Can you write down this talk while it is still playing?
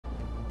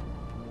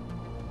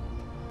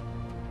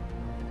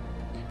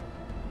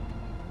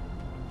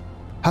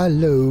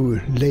Hello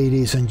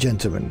ladies and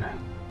gentlemen,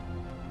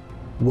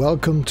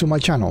 welcome to my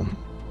channel.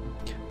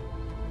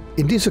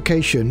 In this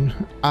occasion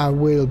I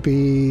will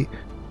be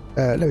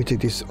let me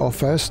take this off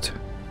first.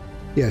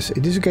 Yes,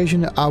 in this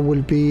occasion I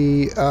will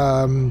be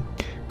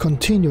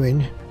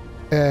continuing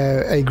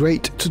a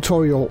great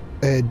tutorial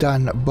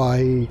done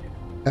by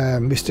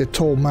Mr.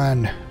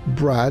 TallMan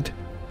Brad,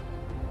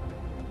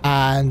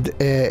 and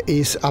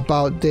is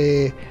about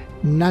the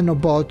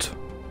Nanobot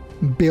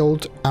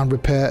Build and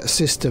Repair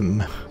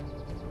system.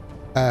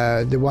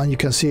 The one you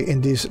can see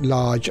in this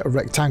large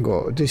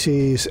rectangle. This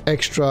is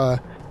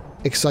extra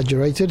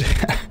exaggerated,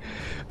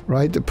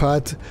 right? The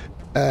part,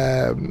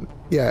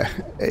 yeah,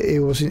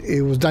 it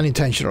was done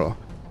intentional.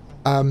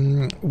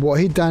 What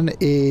he done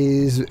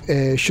is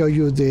show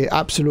you the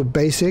absolute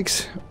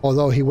basics,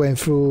 although he went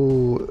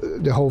through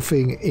the whole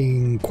thing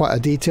in quite a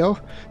detail,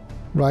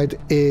 right?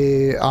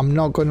 I'm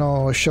not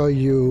gonna show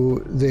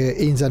you the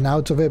ins and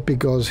outs of it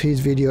because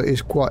his video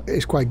is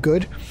quite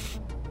good.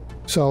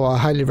 So I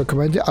highly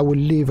recommend it. I will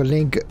leave a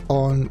link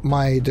on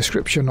my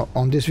description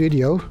on this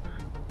video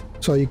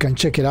so you can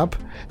check it up.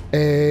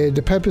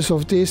 The purpose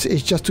of this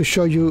is just to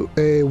show you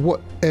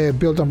what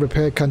build and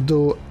repair can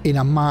do in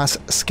a mass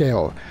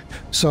scale.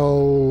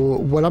 So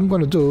what I'm going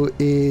to do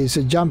is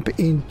jump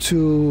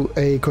into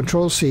a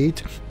control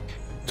seat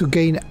to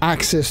gain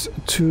access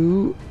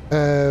to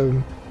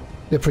the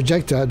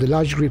projector, the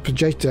large grid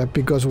projector,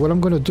 because what I'm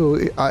going to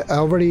do, I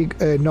already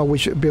know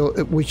which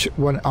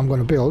one I'm going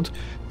to build.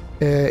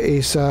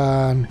 Is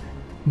a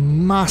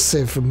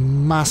massive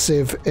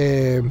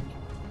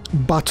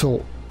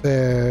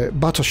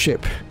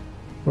battleship,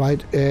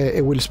 right?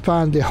 It will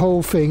span the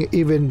whole thing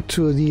even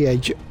to the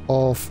edge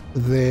of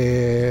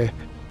the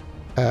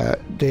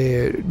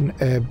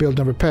build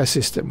and repair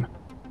system.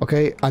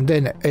 Okay, and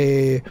then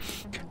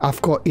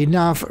I've got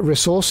enough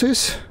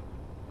resources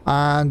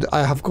and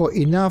I have got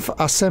enough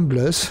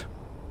assemblers,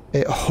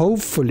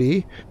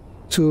 hopefully,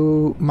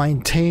 to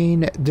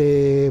maintain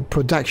the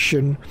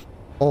production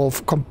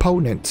of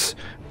components.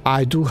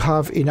 I do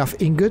have enough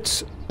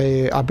ingots,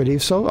 I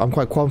believe so. I'm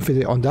quite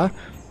confident on that.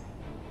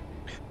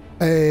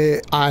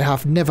 I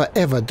have never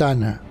ever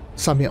done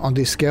something on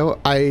this scale.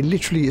 I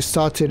literally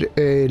started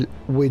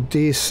with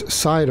this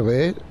side of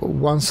it,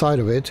 one side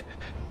of it,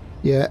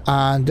 yeah,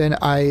 and then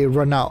I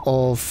ran out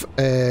of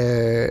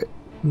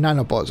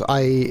nanobots.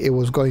 It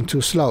was going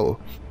too slow.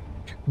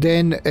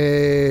 Then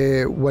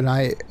when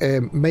I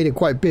made it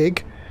quite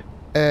big,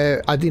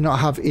 I did not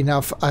have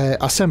enough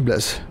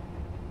assemblers.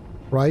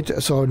 Right,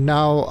 so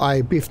now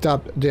I beefed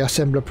up the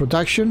assembler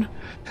production.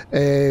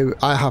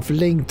 I have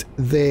linked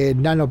the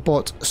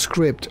Nanobot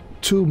script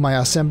to my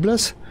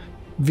assemblers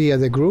via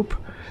the group,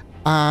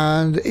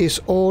 and it's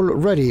all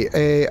ready.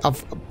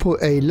 I've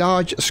put a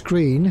large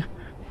screen,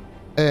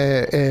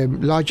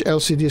 large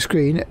LCD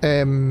screen,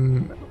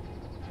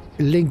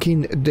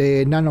 linking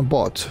the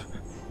Nanobot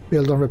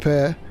Build and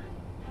Repair,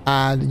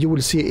 and you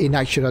will see it in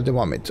action at the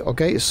moment.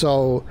 Okay,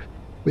 so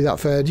without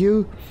further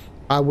ado,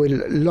 I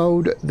will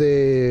load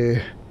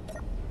the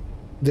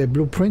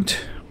blueprint,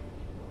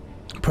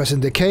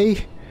 pressing the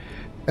K,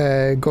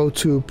 go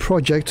to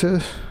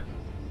projector,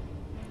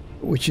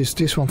 which is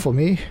this one for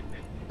me,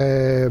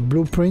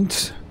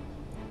 blueprint,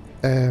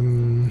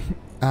 and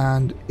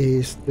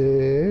is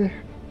the,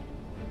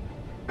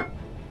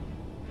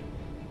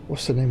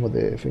 what's the name of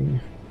the thing?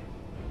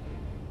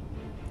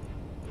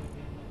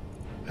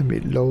 Let me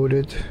load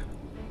it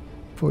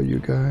for you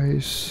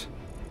guys.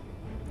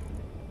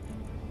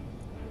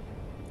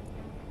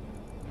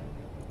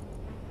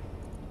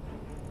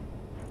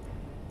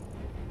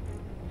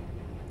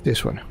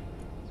 This one.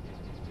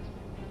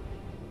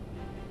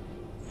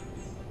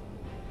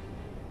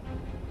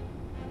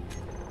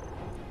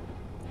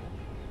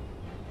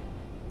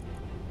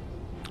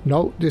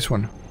 No, this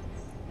one.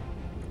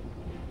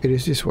 It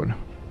is this one.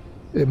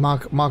 The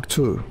Mark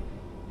II.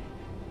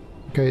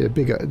 Okay, the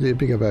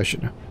bigger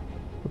version.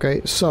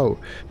 Okay, so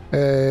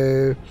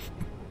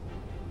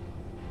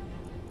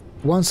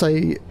once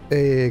I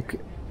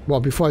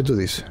well, before I do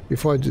this,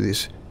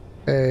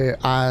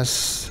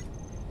 as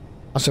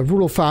a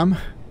rule of thumb,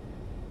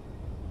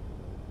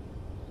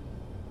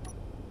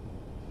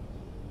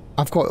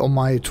 I've got on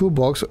my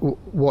toolbox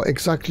what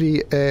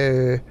exactly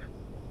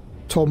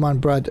TallMan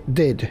Brad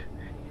did,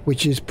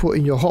 which is put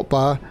in your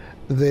hotbar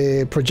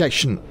the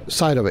projection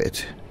side of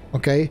it.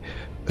 Okay,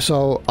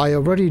 so I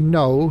already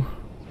know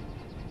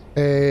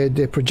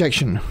the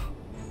projection,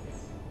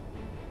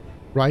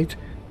 right?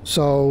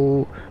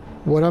 So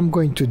what I'm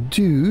going to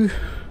do,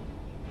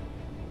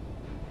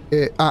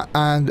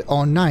 and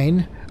on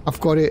 9 I've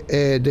got it,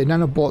 the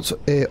nanobots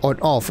on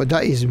off.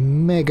 That is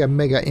mega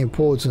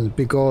important,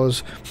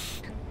 because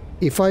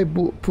if I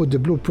put the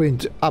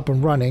blueprint up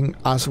and running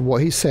as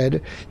what he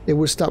said, it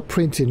will start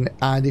printing,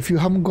 and if you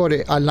haven't got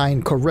it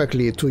aligned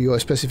correctly to your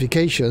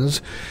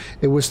specifications,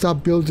 it will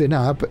start building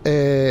up,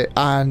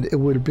 and it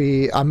will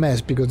be a mess,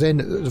 because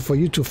then for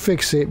you to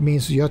fix it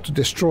means you have to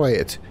destroy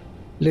it,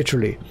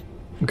 literally.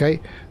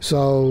 Okay,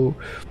 so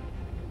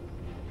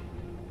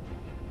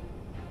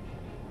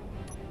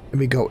let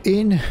me go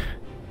in.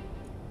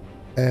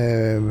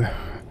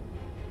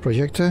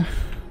 projector.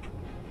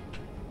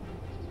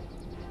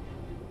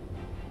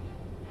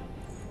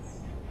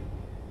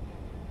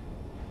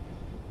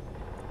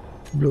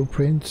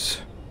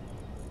 Blueprints.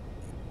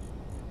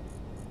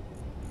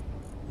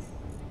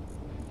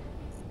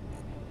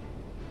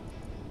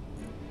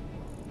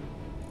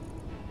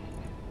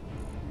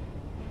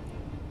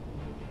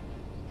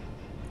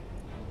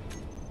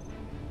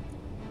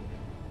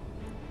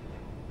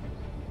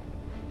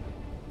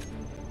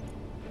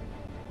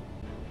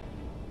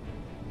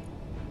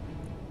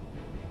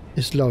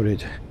 It's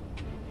loaded.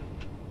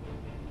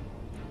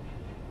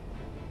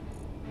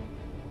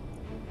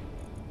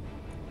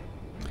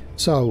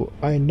 So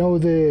I know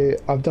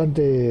I've done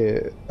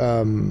the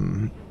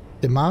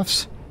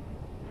maths,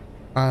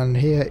 and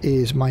here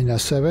is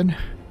 -7,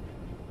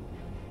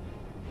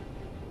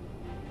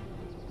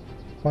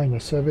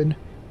 -7,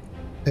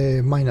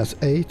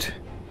 -8,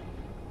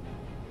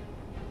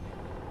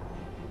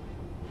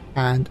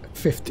 and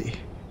 50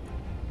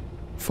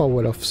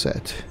 forward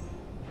offset.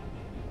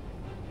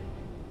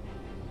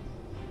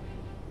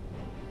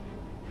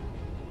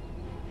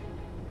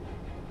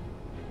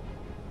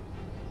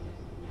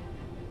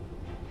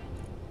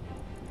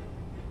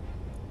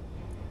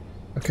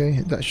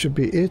 Okay, that should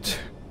be it.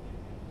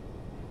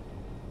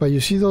 But you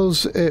see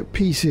those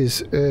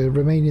pieces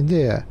remaining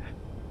there,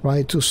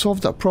 right? To solve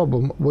that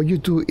problem, what you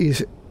do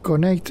is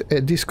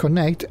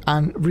disconnect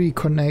and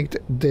reconnect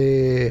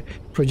the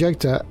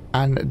projector,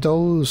 and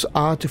those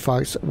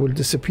artifacts will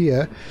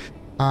disappear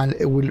and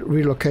it will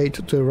relocate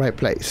to the right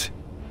place.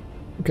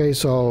 Okay,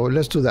 so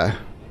let's do that.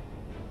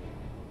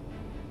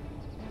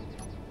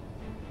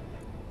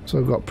 So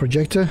we've got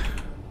projector,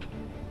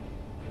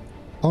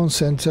 on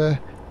center.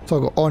 So I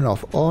go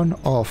on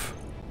off.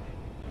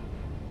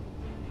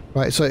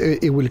 Right, so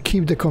it will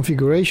keep the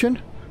configuration,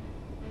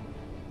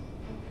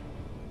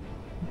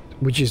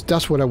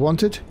 that's what I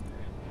wanted,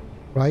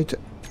 right?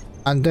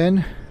 And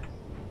then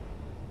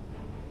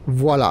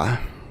voila,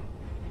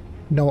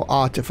 no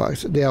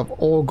artifacts. They have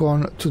all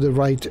gone to the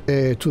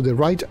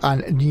right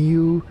and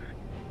new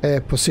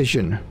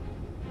position.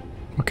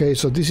 Okay,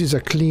 so this is a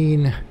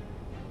clean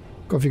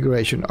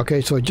configuration.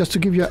 Okay, so just to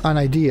give you an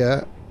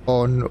idea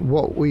on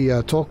what we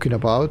are talking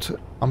about,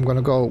 I'm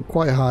gonna go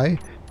quite high,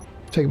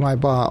 take my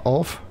bar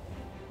off,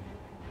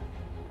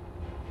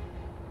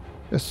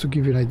 just to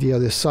give you an idea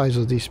of the size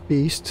of this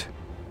beast.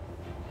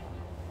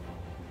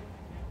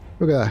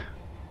 Look at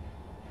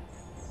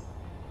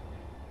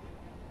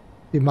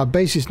that. My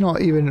base is not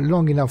even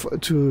long enough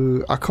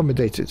to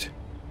accommodate it,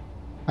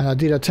 and I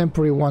did a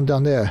temporary one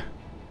down there.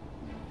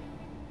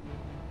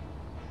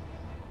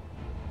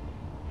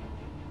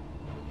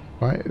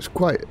 Right, it's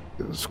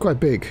quite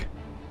big.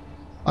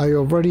 I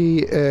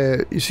already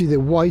you see the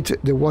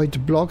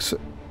white blocks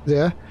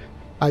there.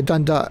 I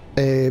done that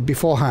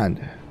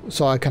beforehand,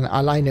 so I can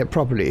align it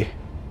properly.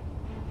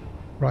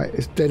 Right,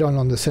 it's dead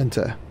on the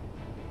center.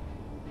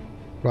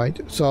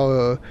 Right,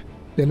 so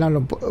the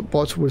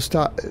nanobots will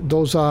start.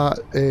 Those are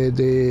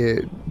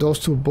those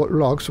two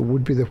blocks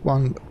would be the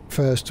one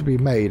first to be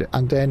made,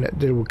 and then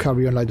they will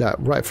carry on like that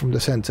right from the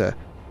center,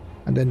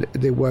 and then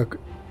they work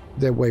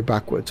their way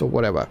backwards or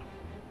whatever.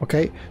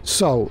 Okay,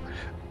 so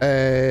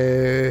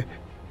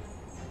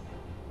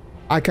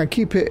I can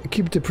keep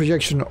the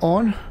projection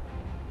on,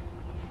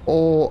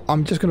 or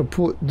I'm just going to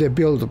put the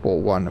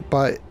buildable one.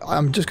 But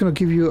I'm just going to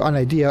give you an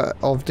idea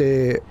of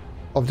the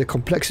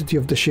complexity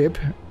of the ship.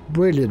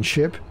 Brilliant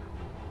ship,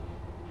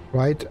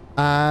 right?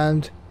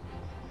 And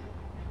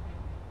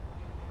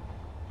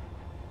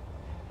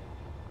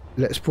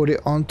let's put it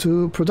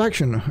onto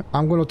production.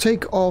 I'm going to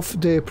take off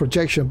the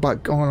projection,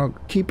 but I'm going to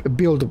keep it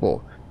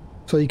buildable,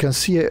 so you can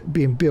see it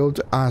being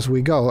built as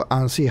we go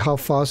and see how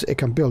fast it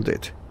can build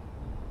it.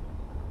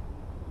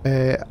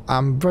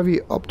 I'm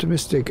very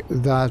optimistic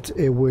that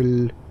it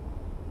will.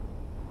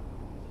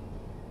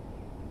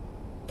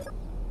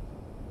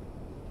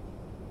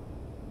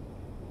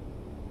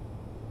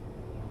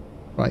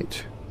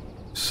 Right,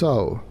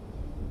 so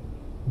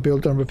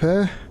build and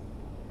repair.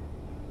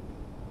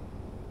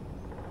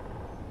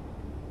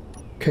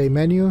 Okay,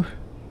 menu.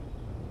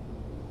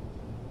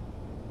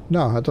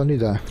 No, I don't need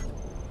that.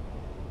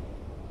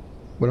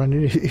 What I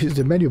need is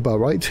the menu bar,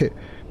 right?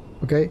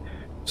 Okay.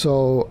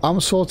 So I'm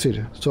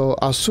sorted. So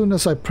as soon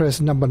as I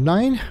press number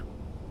 9,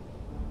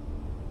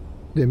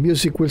 the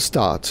music will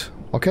start.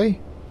 Okay,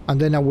 and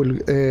then I will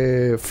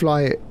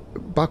fly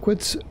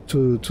backwards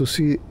to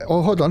see.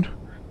 Oh, hold on.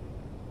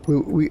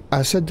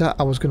 I said that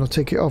I was going to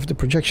take it off the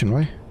projection,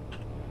 right?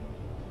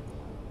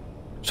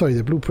 Sorry,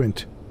 the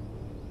blueprint.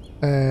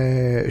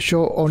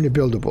 Show only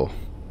buildable.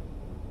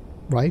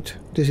 Right.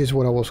 This is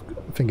what I was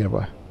thinking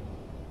about.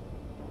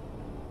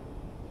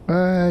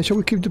 Shall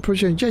we keep the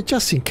projection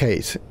just in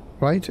case?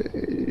 Right,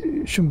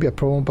 it shouldn't be a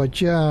problem, but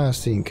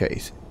just in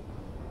case.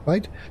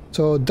 Right,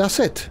 so that's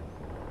it.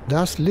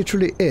 That's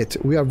literally it.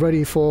 We are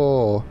ready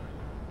for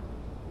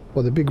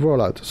the big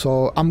rollout.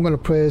 So I'm gonna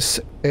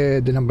press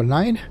the number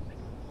 9.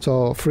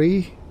 So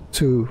 3,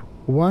 2,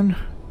 1,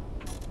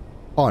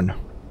 on.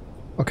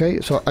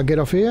 Okay, so I get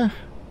off here.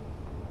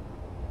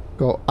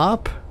 Go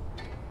up.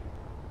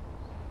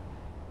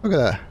 Look at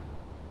that.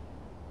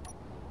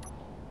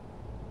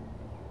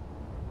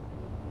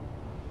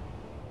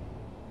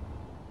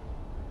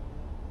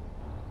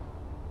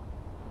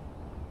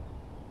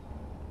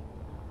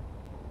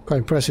 Quite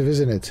impressive,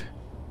 isn't it?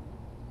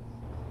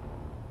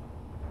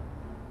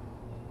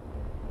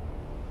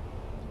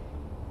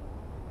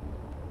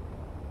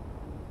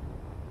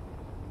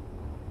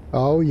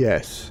 Oh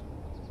yes.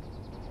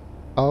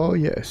 Oh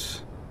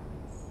yes.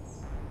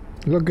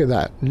 Look at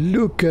that.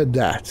 Look at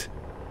that.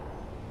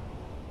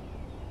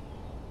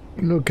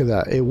 Look at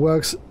that. It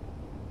works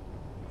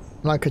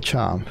like a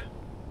charm.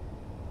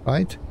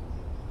 Right?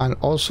 And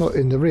also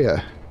in the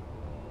rear.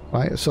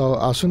 Right? So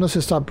as soon as I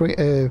start building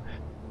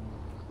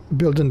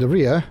the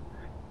rear,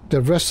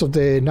 the rest of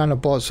the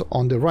nanobots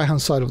on the right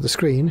hand side of the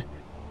screen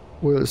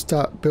will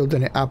start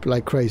building it up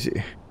like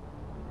crazy.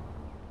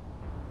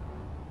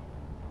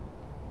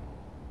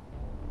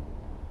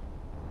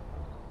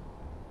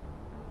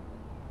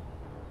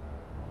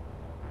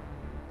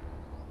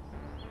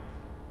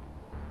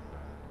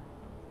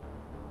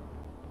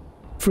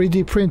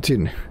 .3D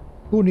printing.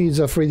 Who needs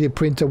a 3D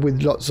printer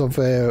with lots of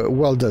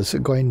welders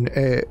going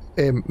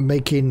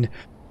making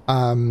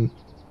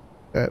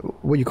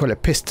what you call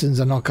it, pistons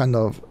and all kind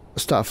of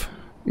stuff?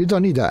 You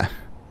don't need that.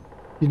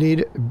 You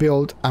need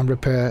build and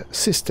repair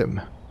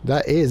system.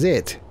 That is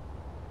it.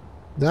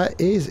 That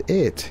is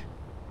it.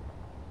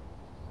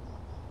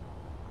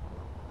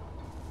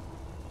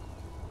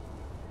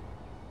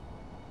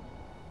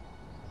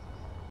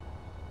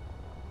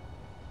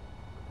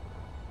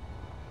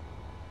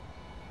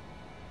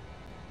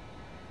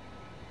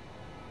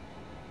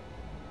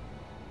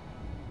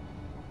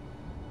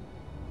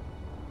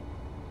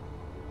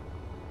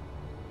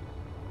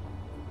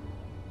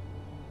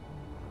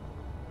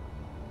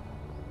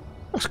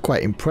 That's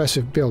quite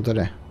impressive build, isn't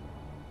it?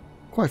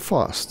 Quite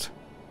fast.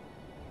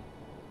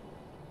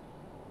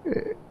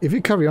 If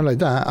you carry on like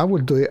that, I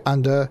will do it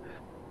under,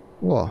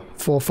 what,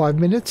 4 or 5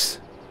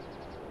 minutes?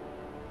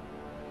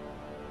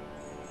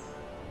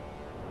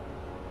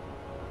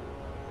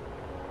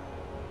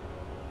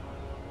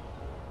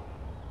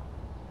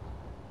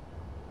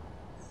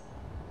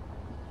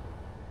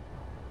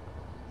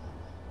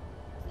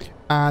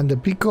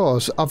 And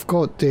because I've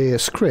got the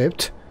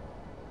script,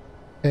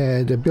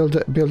 the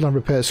build and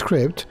repair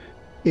script,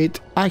 it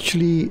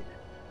actually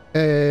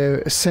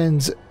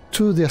sends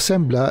to the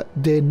assembler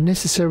the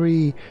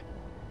necessary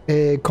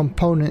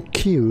component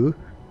queue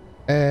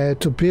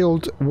to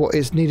build what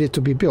is needed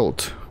to be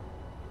built.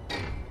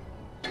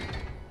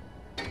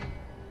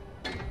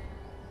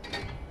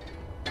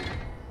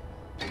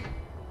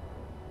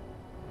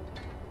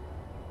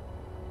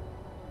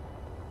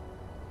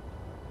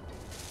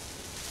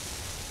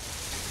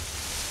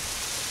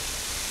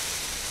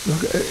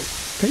 Look,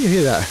 can you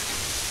hear that?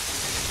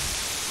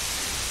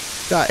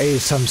 That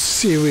is some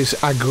serious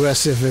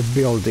aggressive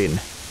building.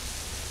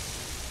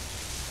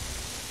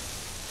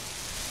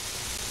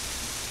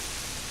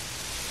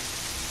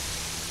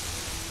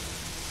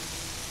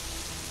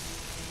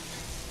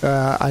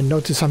 I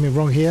noticed something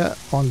wrong here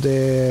on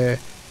the...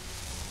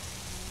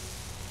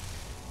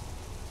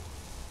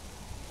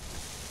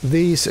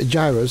 These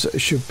gyros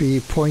should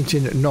be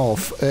pointing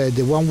north.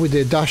 The one with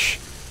the dash,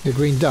 the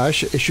green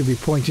dash, it should be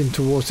pointing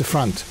towards the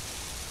front.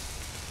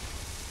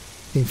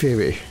 In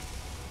theory.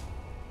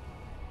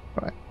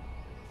 Right.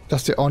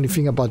 That's the only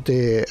thing about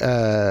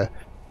the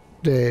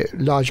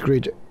large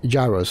grid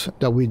gyros,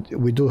 that we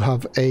do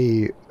have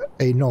a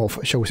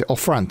north, shall we say, or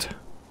front.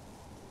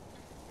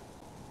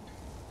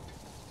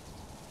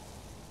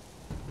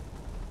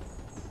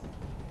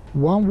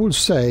 One would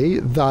say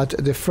that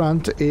the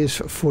front is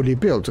fully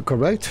built,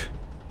 correct?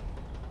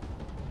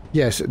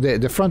 Yes,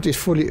 the front is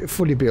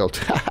fully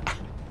built.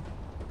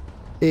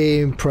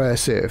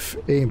 Impressive,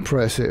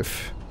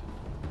 impressive.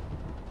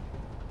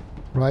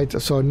 Right,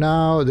 so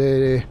now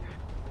the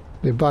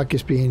back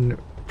is being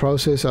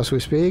processed as we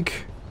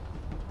speak.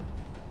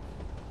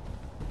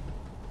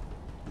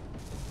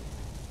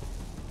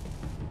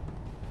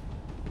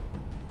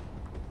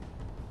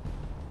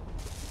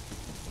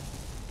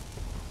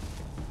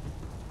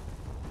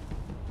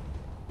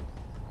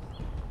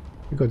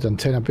 We got the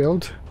antenna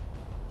build.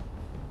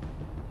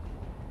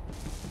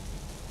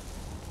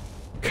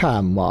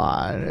 Come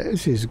on,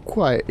 this is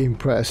quite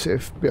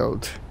impressive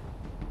build.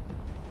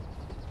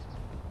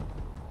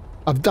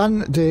 I've done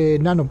the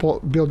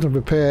Nanobot Build and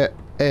Repair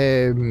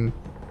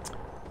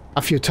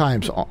a few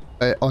times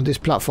on this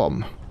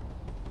platform.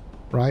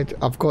 Right,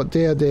 I've got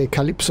there the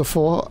Calypso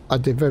 4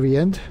 at the very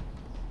end,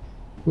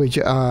 which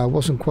I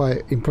wasn't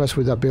quite impressed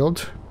with that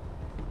build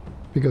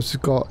because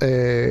it's got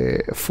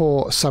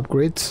 4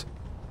 subgrids.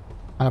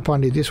 And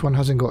apparently this one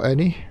hasn't got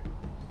any.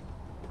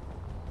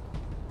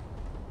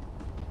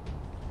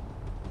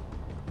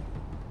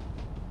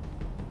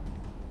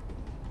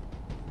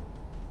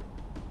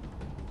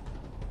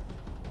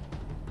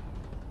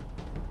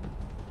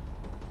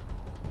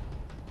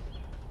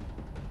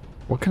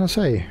 What can I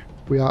say?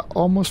 We are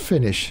almost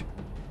finished.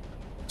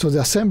 So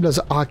the assemblers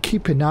are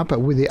keeping up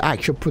with the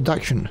actual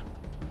production.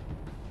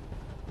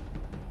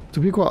 to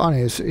be quite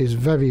honest, is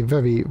very,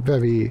 very,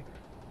 very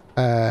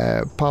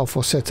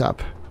powerful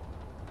setup.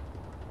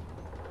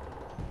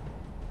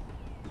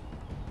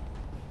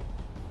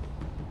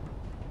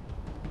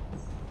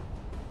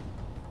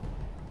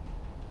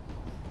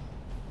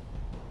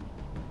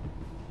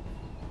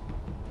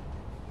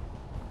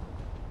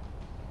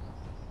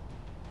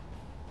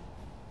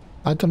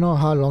 I don't know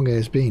how long it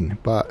has been,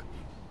 but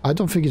I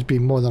don't think it's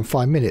been more than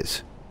 5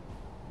 minutes.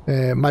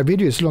 My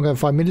video is longer than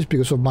 5 minutes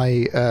because of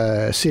my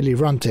silly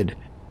ranting,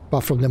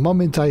 but from the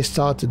moment I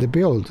started the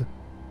build,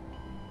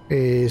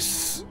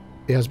 it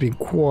has been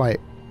quite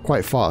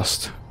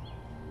fast.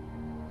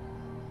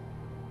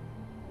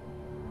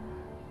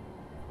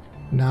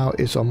 Now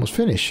it's almost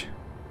finished.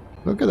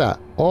 Look at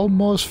that,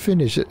 almost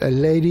finished,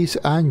 ladies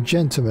and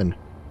gentlemen.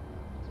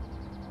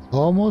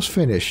 Almost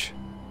finished.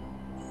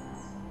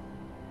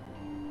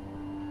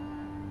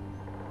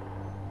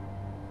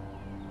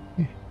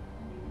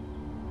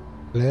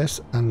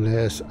 Less and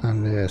less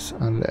and less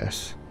and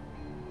less.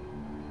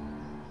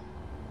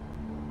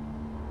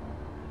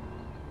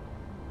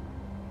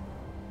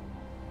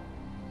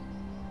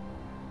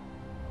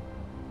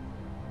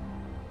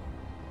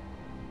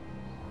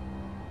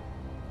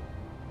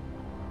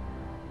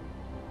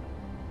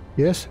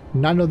 Yes,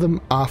 none of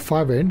them are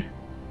firing.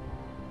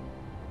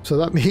 So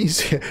that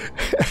means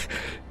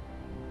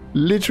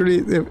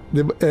literally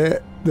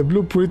the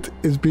blueprint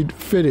has been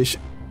finished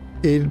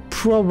in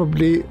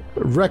probably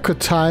record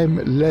time,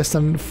 less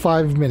than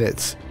 5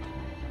 minutes.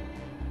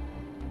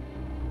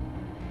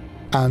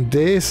 And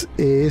this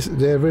is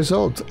the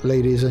result,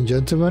 ladies and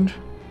gentlemen.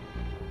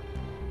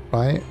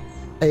 Right?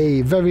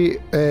 A very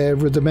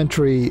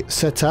rudimentary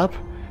setup,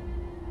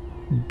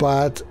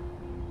 but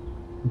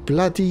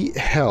bloody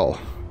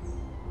hell,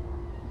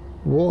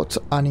 what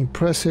an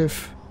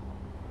impressive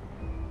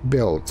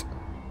build.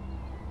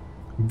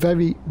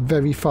 Very,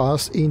 very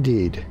fast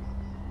indeed.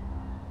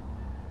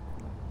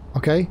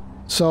 Okay,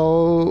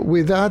 so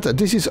with that,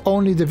 this is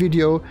only the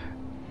video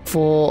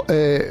for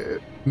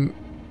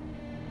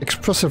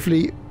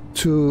expressively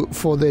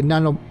for the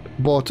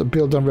Nanobot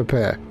Build and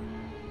Repair.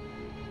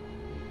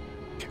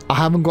 I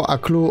haven't got a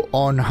clue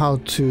on how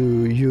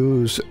to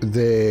use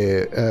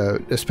the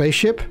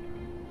spaceship,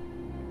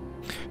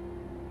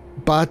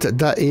 but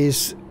that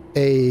is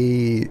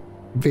a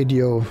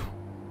video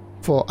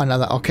for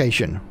another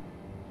occasion.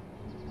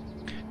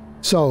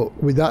 So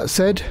with that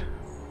said,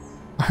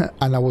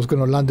 and I was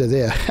going to land it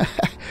there.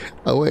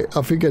 Oh, wait,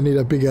 I think I need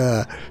a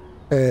bigger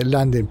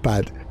landing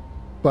pad.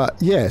 But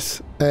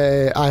yes,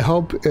 I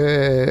hope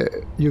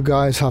you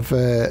guys have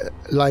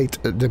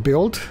liked the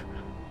build,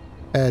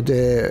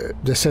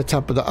 the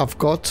setup that I've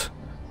got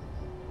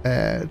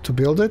to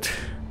build it,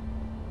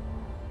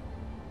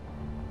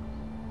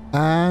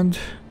 and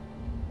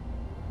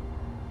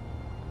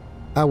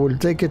I will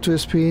take it to a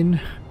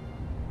spin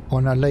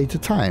on a later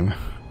time.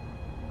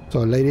 So,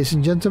 ladies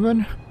and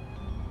gentlemen,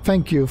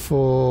 thank you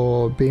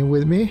for being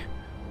with me.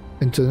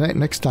 Until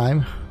next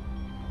time.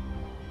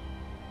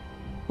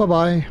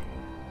 Bye-bye.